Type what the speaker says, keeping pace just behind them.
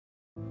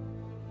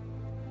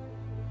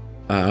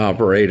I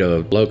operate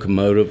a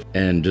locomotive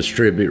and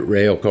distribute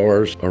rail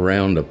cars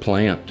around a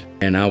plant.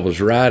 And I was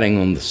riding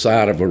on the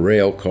side of a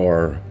rail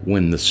car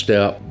when the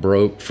step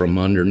broke from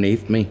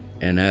underneath me.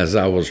 And as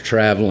I was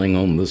traveling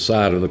on the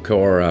side of the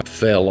car, I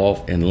fell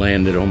off and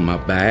landed on my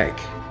back.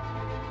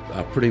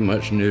 I pretty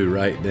much knew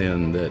right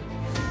then that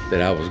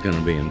I was going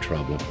to be in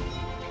trouble.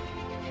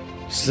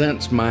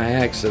 Since my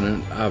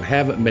accident, I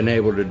haven't been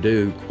able to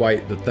do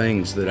quite the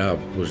things that I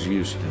was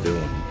used to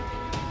doing.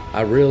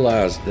 I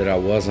realized that I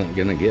wasn't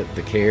going to get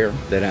the care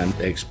that I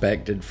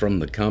expected from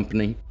the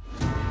company.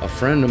 A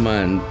friend of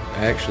mine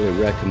actually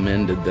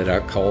recommended that I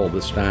call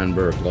the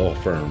Steinberg law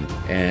firm,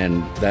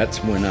 and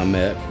that's when I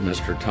met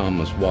Mr.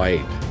 Thomas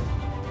White.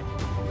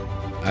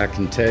 I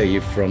can tell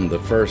you from the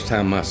first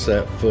time I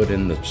set foot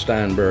in the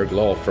Steinberg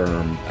law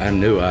firm, I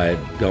knew I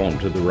had gone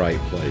to the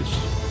right place.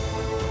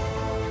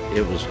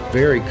 It was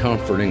very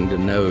comforting to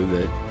know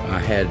that I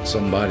had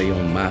somebody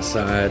on my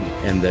side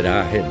and that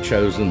I had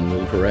chosen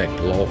the correct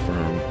law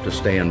firm to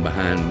stand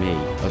behind me,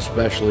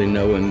 especially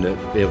knowing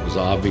that it was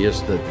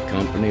obvious that the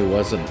company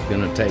wasn't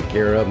going to take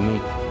care of me.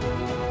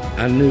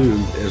 I knew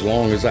as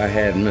long as I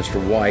had Mr.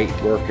 White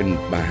working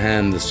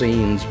behind the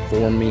scenes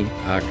for me,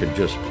 I could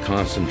just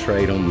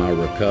concentrate on my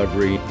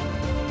recovery.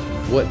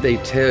 What they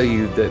tell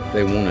you that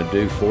they want to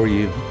do for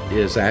you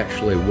is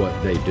actually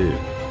what they do.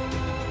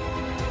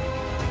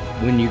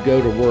 When you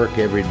go to work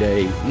every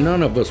day,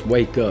 none of us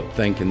wake up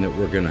thinking that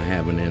we're going to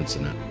have an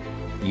incident.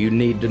 You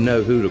need to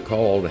know who to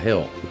call to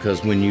help,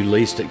 because when you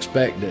least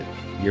expect it,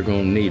 you're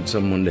going to need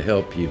someone to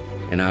help you.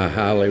 And I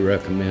highly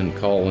recommend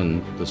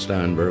calling the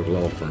Steinberg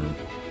Law Firm.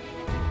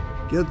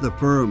 Get the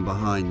firm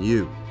behind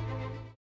you.